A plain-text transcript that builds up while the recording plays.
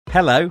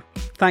Hello,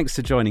 thanks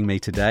for joining me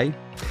today.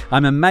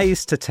 I'm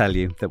amazed to tell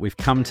you that we've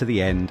come to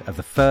the end of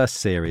the first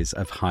series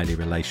of Highly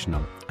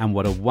Relational, and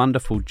what a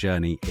wonderful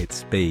journey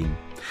it's been.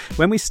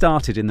 When we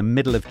started in the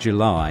middle of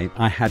July,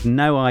 I had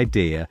no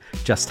idea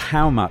just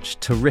how much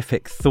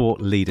terrific thought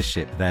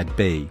leadership there'd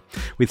be,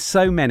 with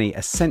so many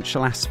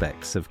essential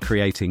aspects of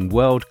creating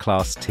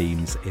world-class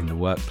teams in the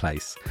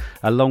workplace,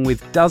 along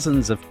with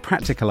dozens of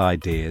practical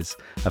ideas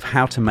of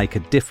how to make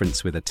a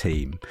difference with a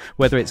team,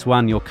 whether it's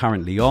one you're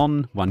currently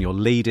on, one you're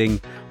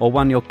leading, or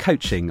one you're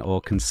coaching or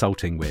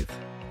consulting with.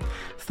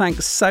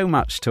 Thanks so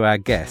much to our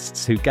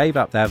guests who gave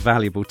up their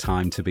valuable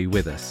time to be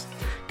with us.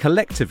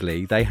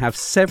 Collectively, they have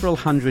several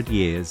hundred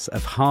years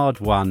of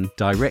hard-won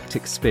direct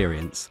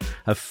experience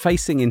of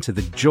facing into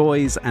the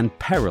joys and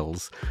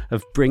perils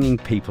of bringing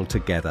people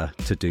together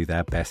to do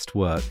their best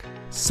work,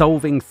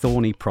 solving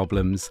thorny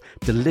problems,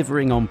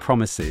 delivering on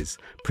promises,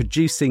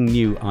 producing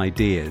new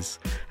ideas,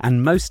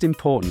 and most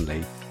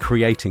importantly,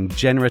 creating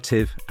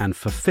generative and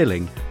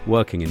fulfilling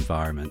working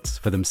environments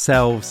for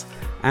themselves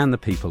and the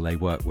people they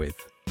work with.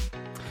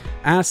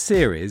 Our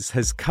series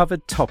has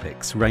covered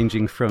topics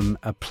ranging from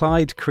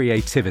applied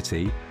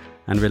creativity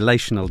and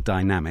relational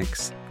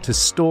dynamics to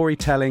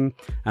storytelling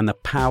and the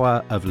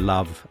power of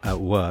love at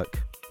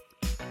work.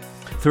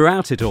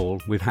 Throughout it all,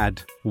 we've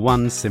had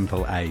one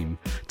simple aim: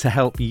 to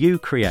help you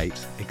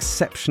create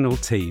exceptional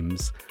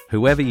teams,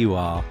 whoever you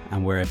are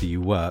and wherever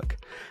you work.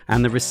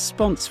 And the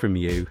response from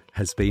you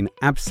has been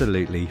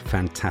absolutely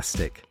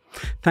fantastic.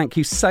 Thank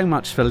you so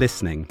much for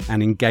listening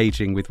and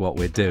engaging with what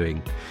we're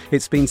doing.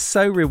 It's been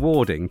so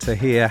rewarding to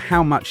hear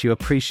how much you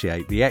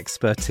appreciate the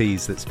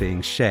expertise that's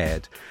being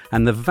shared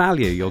and the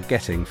value you're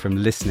getting from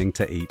listening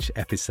to each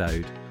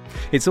episode.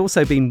 It's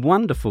also been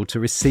wonderful to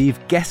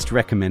receive guest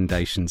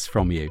recommendations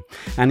from you.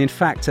 And in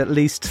fact, at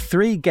least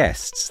 3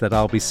 guests that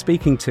I'll be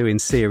speaking to in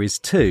Series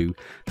 2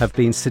 have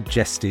been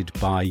suggested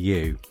by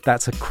you.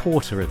 That's a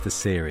quarter of the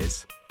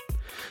series.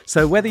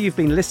 So whether you've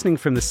been listening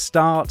from the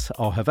start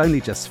or have only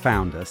just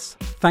found us,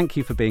 thank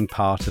you for being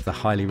part of the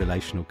Highly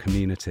Relational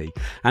community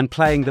and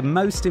playing the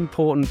most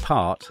important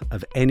part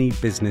of any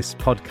business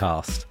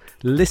podcast: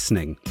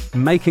 listening,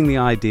 making the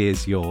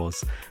ideas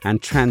yours,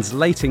 and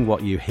translating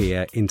what you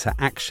hear into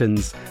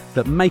actions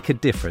that make a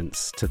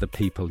difference to the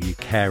people you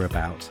care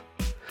about.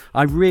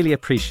 I really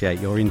appreciate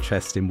your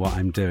interest in what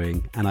I'm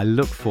doing, and I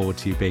look forward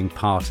to you being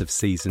part of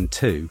Season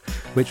 2,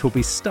 which will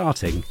be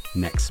starting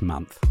next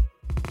month.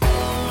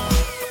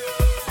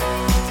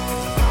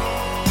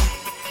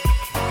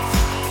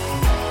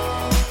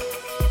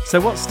 So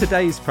what's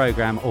today's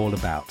programme all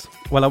about?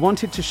 Well, I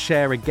wanted to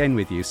share again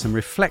with you some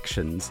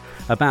reflections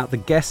about the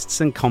guests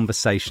and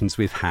conversations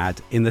we've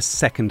had in the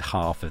second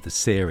half of the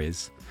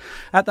series.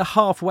 At the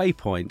halfway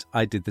point,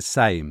 I did the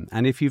same,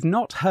 and if you've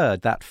not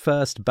heard that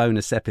first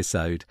bonus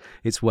episode,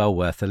 it's well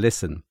worth a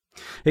listen.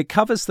 It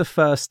covers the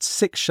first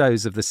 6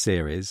 shows of the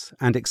series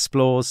and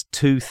explores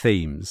 2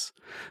 themes: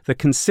 the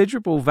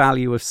considerable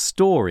value of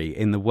story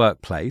in the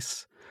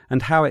workplace,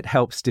 and how it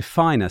helps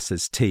define us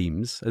as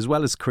teams, as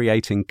well as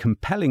creating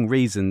compelling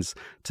reasons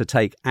to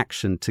take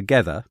action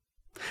together,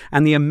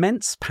 and the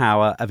immense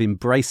power of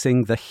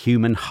embracing the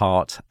human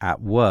heart at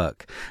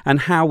work, and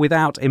how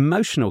without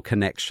emotional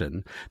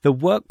connection, the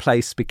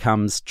workplace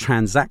becomes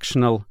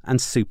transactional and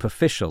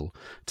superficial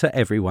to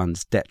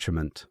everyone's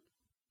detriment.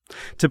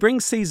 To bring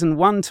Season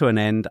 1 to an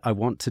end, I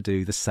want to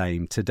do the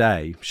same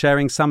today,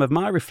 sharing some of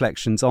my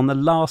reflections on the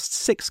last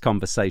 6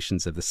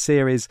 conversations of the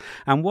series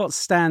and what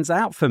stands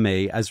out for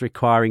me as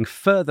requiring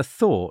further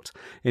thought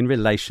in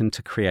relation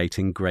to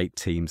creating great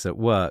teams at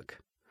work.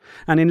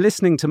 And in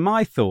listening to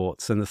my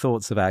thoughts and the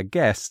thoughts of our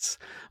guests,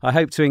 I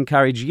hope to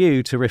encourage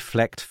you to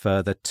reflect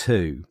further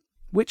too.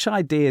 Which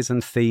ideas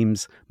and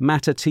themes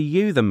matter to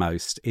you the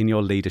most in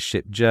your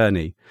leadership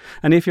journey?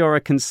 And if you're a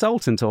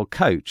consultant or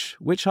coach,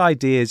 which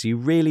ideas you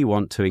really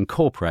want to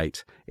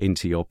incorporate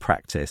into your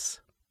practice?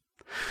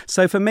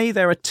 So for me,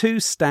 there are 2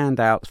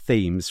 standout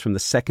themes from the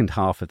second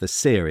half of the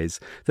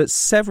series that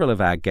several of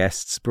our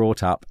guests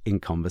brought up in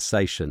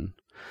conversation.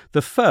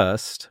 The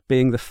first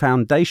being the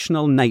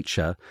foundational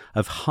nature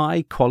of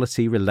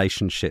high-quality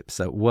relationships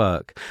at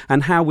work,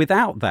 and how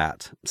without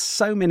that,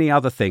 so many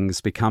other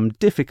things become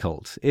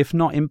difficult, if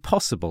not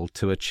impossible,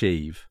 to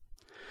achieve.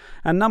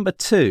 And number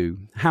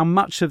 2, how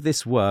much of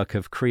this work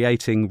of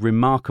creating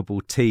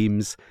remarkable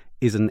teams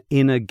is an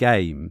inner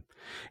game.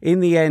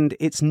 In the end,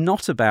 it's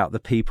not about the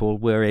people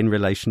we're in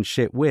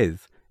relationship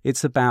with.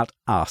 It's about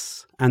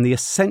us and the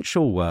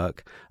essential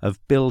work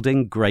of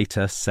building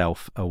greater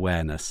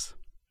self-awareness.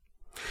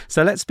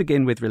 So let's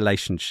begin with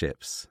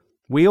relationships.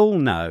 We all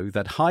know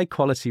that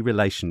high-quality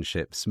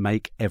relationships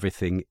make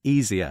everything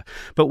easier,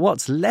 but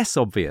what's less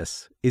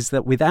obvious is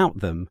that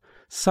without them,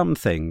 some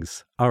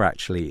things are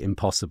actually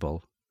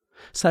impossible.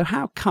 So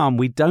how come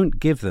we don't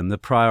give them the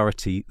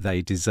priority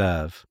they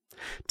deserve?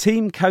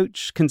 Team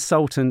coach,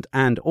 consultant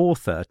and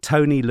author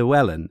Tony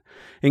Llewellyn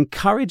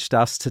encouraged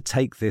us to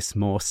take this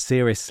more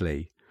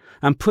seriously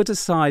and put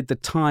aside the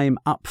time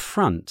up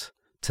front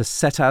to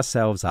set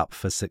ourselves up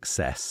for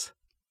success.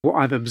 What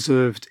I've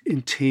observed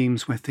in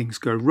teams where things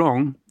go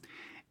wrong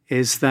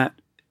is that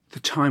the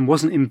time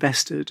wasn't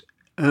invested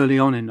early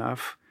on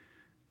enough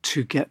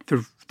to get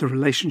the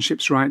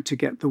relationships right, to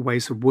get the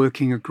ways of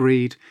working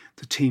agreed,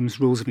 the team's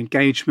rules of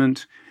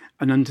engagement,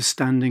 an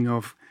understanding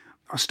of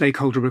our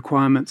stakeholder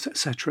requirements,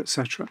 etc.,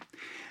 etc.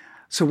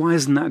 So why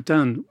isn't that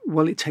done?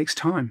 Well, it takes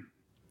time.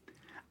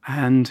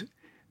 And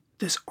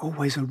there's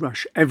always a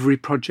rush. Every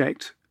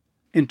project,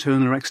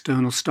 internal or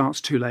external,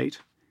 starts too late.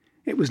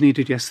 It was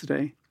needed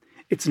yesterday.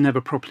 It's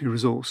never properly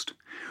resourced.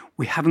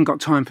 We haven't got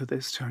time for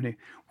this, Tony.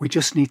 We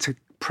just need to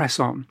press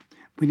on.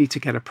 We need to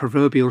get a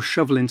proverbial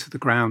shovel into the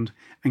ground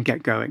and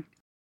get going.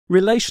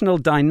 Relational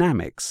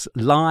dynamics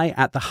lie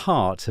at the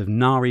heart of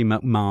Nari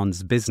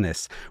McMahon's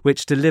business,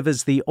 which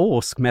delivers the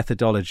ORSC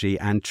methodology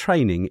and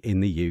training in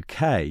the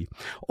UK.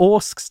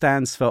 ORSC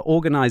stands for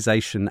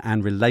Organisation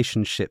and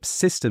Relationship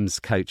Systems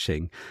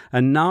Coaching,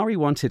 and Nari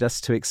wanted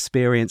us to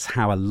experience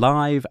how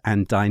alive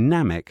and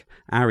dynamic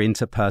our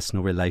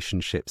interpersonal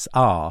relationships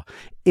are,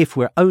 if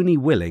we're only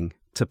willing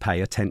to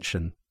pay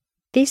attention.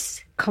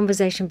 This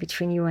conversation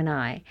between you and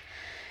I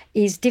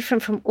is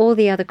different from all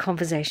the other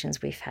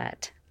conversations we've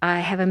had.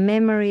 I have a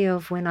memory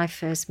of when I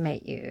first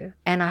met you,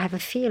 and I have a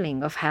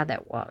feeling of how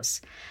that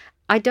was.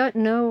 I don't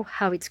know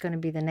how it's going to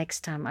be the next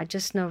time. I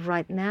just know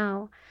right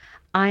now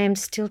I am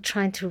still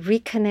trying to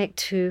reconnect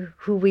to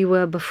who we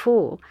were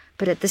before,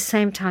 but at the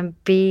same time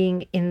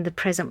being in the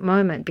present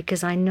moment,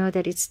 because I know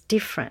that it's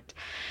different.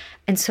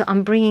 And so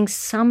I'm bringing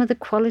some of the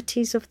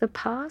qualities of the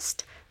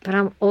past, but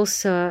I'm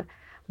also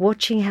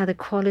watching how the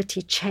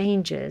quality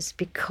changes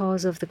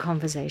because of the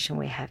conversation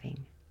we're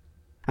having.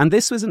 And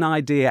this was an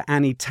idea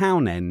Annie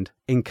Townend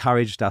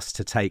encouraged us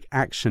to take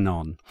action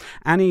on.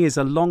 Annie is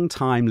a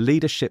long-time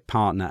leadership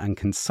partner and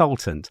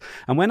consultant,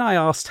 and when I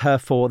asked her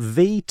for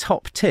the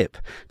top tip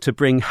to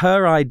bring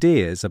her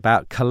ideas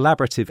about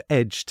collaborative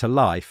edge to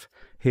life,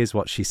 here's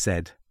what she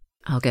said.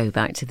 I'll go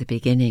back to the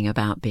beginning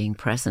about being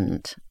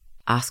present.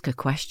 Ask a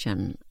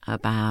question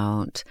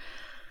about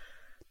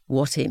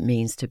what it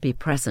means to be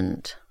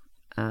present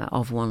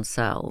of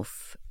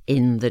oneself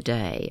in the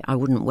day. I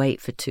wouldn't wait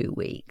for 2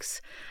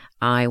 weeks.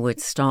 I would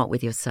start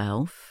with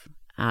yourself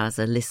as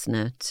a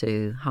listener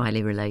to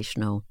Highly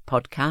Relational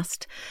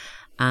podcast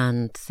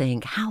and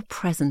think, how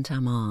present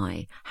am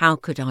I? How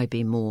could I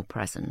be more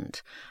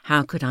present?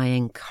 How could I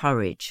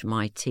encourage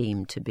my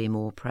team to be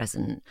more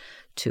present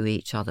to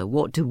each other?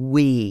 What do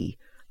we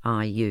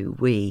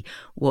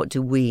what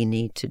do we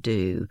need to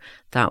do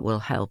that will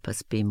help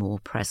us be more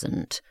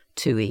present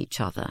to each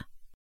other?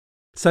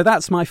 So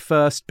that's my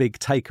first big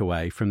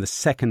takeaway from the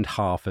second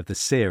half of the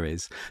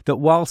series, that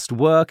whilst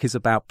work is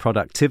about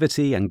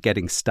productivity and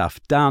getting stuff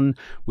done,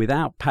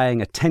 without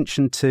paying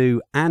attention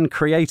to and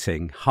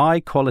creating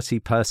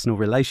high-quality personal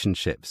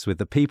relationships with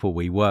the people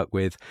we work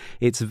with,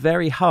 it's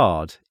very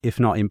hard, if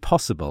not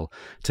impossible,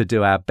 to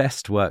do our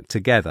best work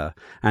together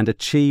and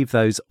achieve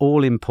those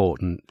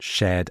all-important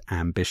shared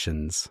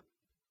ambitions.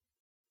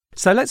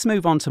 So let's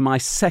move on to my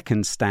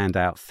second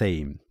standout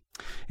theme.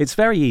 It's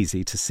very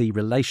easy to see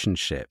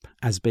relationship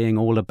as being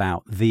all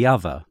about the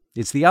other.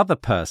 It's the other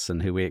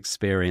person who we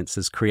experience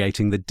as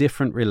creating the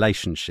different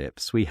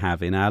relationships we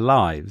have in our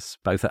lives,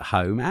 both at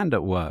home and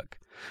at work.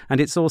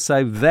 And it's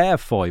also their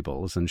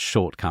foibles and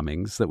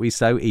shortcomings that we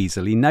so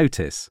easily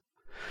notice.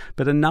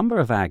 But a number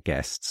of our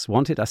guests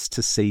wanted us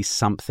to see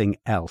something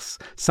else,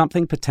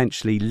 something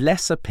potentially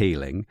less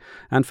appealing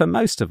and for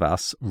most of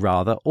us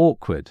rather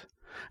awkward.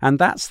 And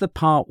that's the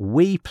part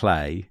we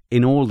play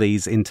in all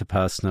these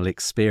interpersonal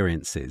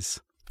experiences.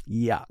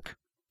 Yuck.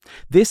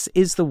 This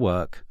is the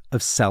work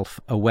of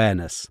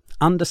self-awareness,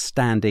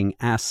 understanding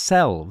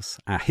ourselves,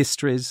 our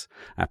histories,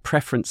 our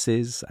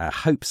preferences, our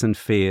hopes and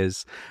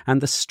fears, and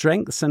the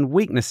strengths and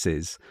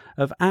weaknesses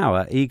of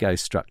our ego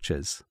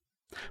structures.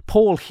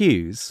 Paul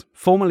Hughes,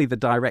 formerly the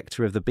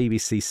director of the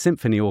BBC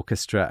Symphony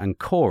Orchestra and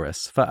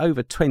Chorus for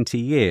over 20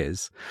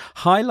 years,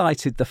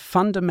 highlighted the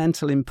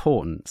fundamental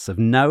importance of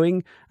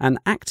knowing and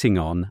acting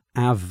on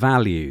our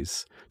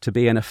values to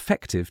be an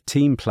effective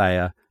team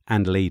player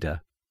and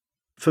leader.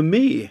 For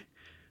me,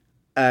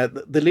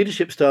 the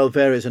leadership style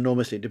varies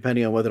enormously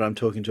depending on whether I'm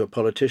talking to a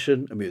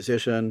politician, a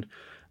musician,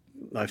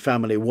 my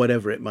family,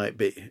 whatever it might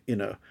be,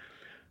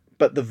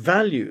 But the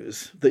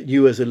values that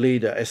you as a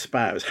leader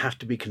espouse have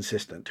to be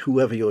consistent,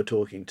 whoever you're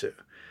talking to.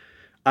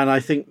 And I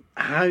think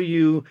how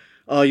you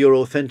are your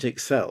authentic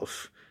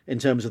self in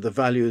terms of the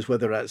values,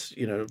 whether that's,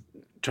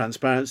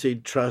 transparency,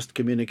 trust,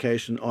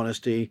 communication,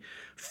 honesty,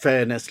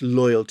 fairness,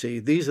 loyalty,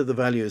 these are the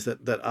values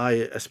that I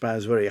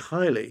espouse very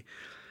highly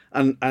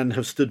and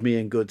have stood me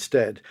in good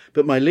stead.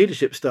 But my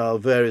leadership style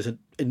varies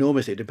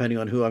enormously depending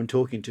on who I'm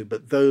talking to,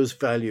 but those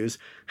values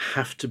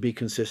have to be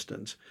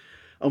consistent.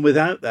 And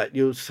without that,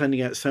 you're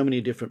sending out so many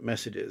different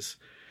messages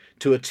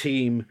to a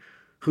team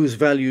whose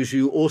values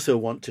you also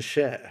want to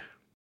share.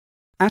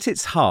 At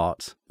its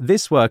heart,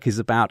 this work is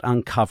about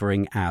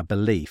uncovering our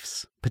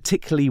beliefs,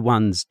 particularly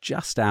ones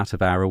just out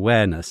of our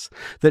awareness,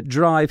 that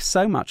drive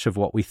so much of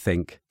what we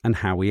think and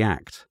how we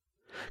act.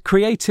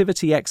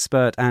 Creativity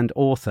expert and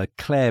author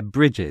Claire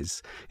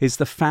Bridges is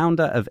the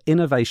founder of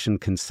innovation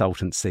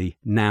consultancy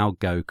Now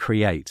Go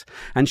Create,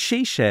 and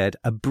she shared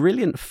a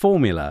brilliant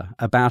formula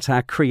about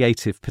our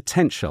creative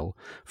potential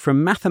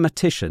from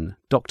mathematician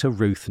Dr.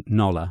 Ruth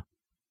Noller.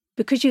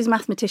 Because she was a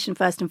mathematician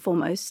first and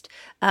foremost,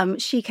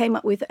 she came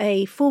up with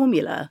a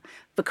formula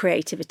for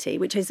creativity,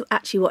 which is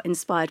actually what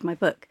inspired my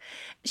book.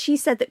 She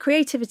said that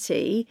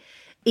creativity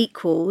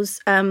equals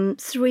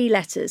 3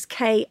 letters,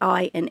 K,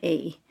 I, and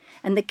E.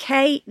 And the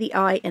K, the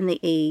I, and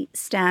the E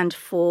stand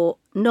for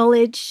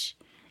knowledge,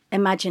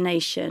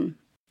 imagination,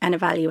 and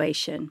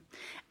evaluation.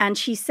 And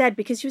she said,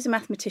 because she was a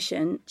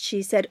mathematician,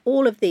 she said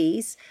all of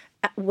these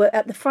were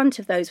at the front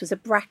of those was a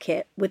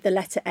bracket with the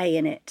letter A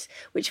in it,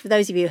 which for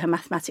those of you who are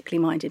mathematically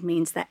minded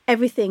means that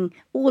everything,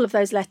 all of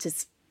those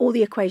letters, all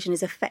the equation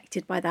is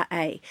affected by that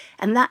A.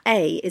 And that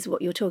A is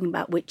what you're talking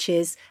about, which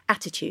is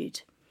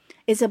attitude.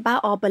 It's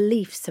about our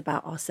beliefs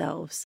about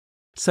ourselves.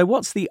 So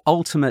what's the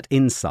ultimate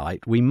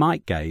insight we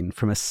might gain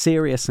from a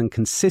serious and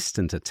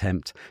consistent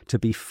attempt to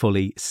be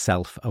fully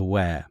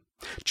self-aware?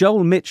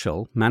 Joel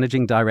Mitchell,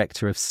 Managing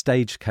Director of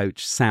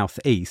Stagecoach South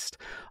East,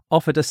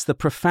 offered us the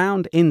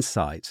profound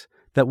insight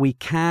that we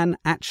can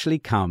actually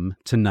come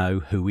to know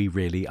who we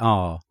really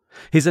are.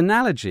 His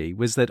analogy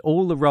was that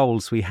all the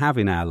roles we have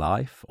in our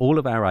life, all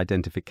of our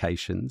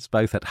identifications,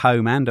 both at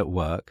home and at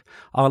work,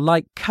 are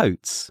like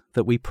coats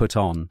that we put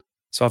on.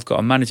 So I've got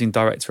a managing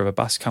director of a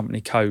bus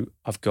company coat,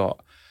 I've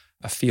got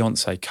a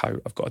fiance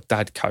coat, I've got a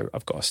dad coat,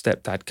 I've got a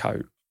stepdad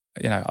coat.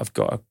 I've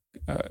got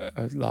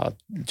a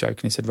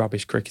jokingly said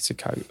rubbish cricketer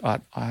coat.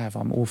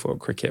 I'm awful at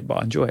cricket, but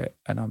I enjoy it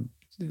and I'm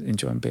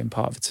enjoying being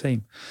part of a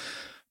team.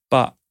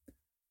 But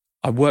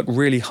I work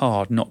really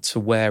hard not to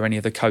wear any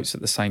of the coats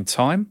at the same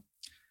time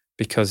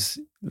because,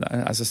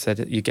 as I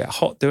said, you get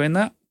hot doing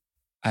that.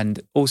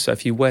 And also,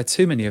 if you wear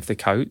too many of the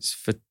coats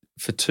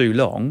for too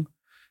long,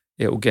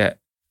 it will get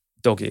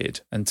dog-eared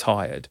and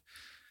tired.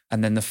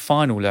 And then the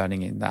final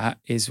learning in that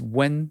is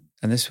when,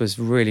 and this was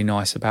really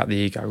nice about the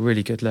ego,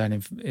 really good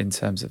learning in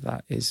terms of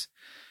that, is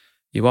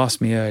you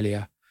asked me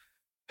earlier,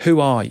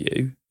 who are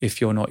you if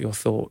you're not your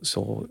thoughts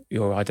or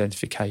your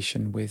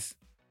identification with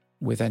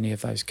any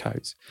of those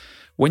coats?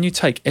 When you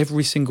take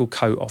every single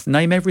coat off,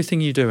 name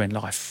everything you do in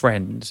life,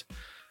 friend,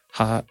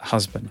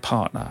 husband,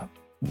 partner,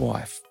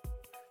 wife,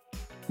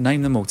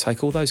 name them all,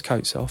 take all those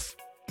coats off,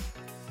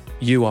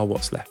 you are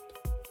what's left.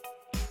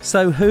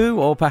 So who,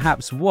 or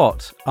perhaps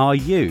what, are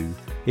you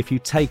if you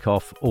take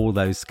off all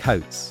those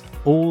coats,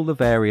 all the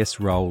various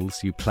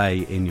roles you play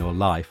in your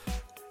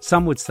life?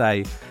 Some would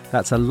say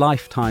that's a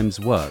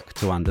lifetime's work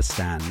to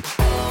understand.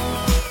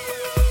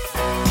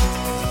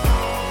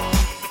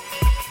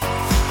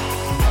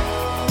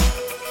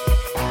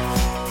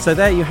 So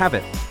there you have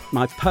it,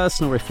 my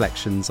personal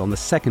reflections on the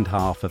second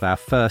half of our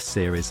first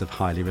series of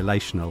Highly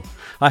Relational.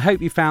 I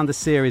hope you found the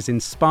series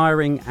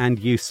inspiring and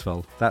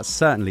useful. That's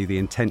certainly the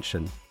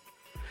intention.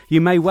 You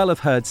may well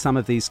have heard some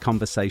of these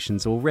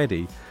conversations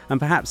already, and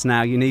perhaps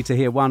now you need to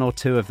hear 1 or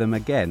 2 of them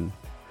again.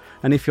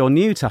 And if you're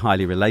new to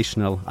Highly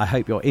Relational, I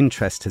hope your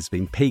interest has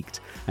been piqued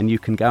and you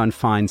can go and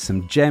find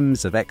some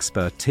gems of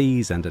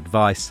expertise and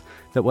advice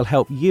that will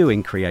help you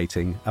in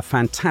creating a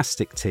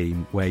fantastic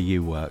team where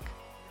you work.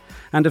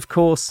 And of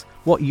course,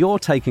 what you're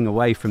taking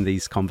away from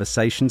these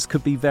conversations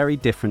could be very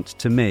different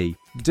to me.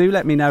 Do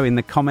let me know in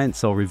the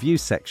comments or review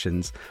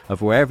sections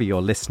of wherever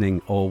you're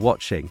listening or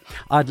watching.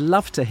 I'd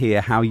love to hear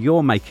how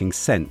you're making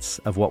sense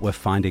of what we're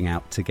finding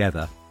out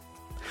together.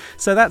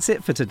 So that's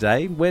it for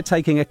today. We're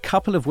taking a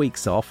couple of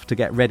weeks off to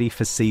get ready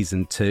for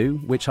Season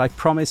 2, which I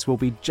promise will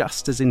be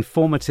just as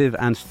informative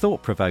and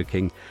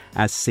thought-provoking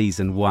as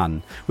Season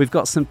 1. We've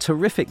got some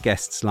terrific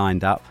guests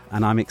lined up,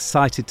 and I'm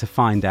excited to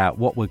find out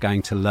what we're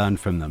going to learn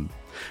from them.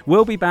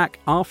 We'll be back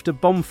after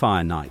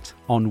Bonfire Night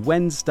on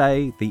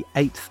Wednesday, the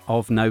 8th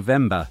of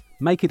November.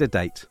 Make it a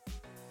date.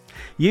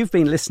 You've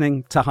been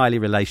listening to Highly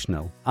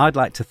Relational. I'd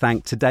like to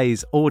thank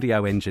today's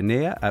audio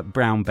engineer at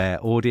Brown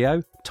Bear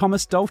Audio,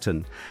 Thomas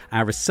Dalton.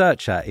 Our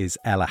researcher is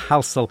Ella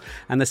Halsell,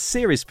 and the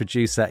series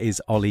producer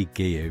is Ollie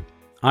Guiu.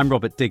 I'm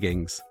Robert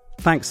Diggins.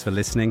 Thanks for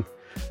listening.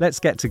 Let's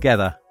get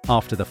together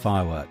after the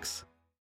fireworks.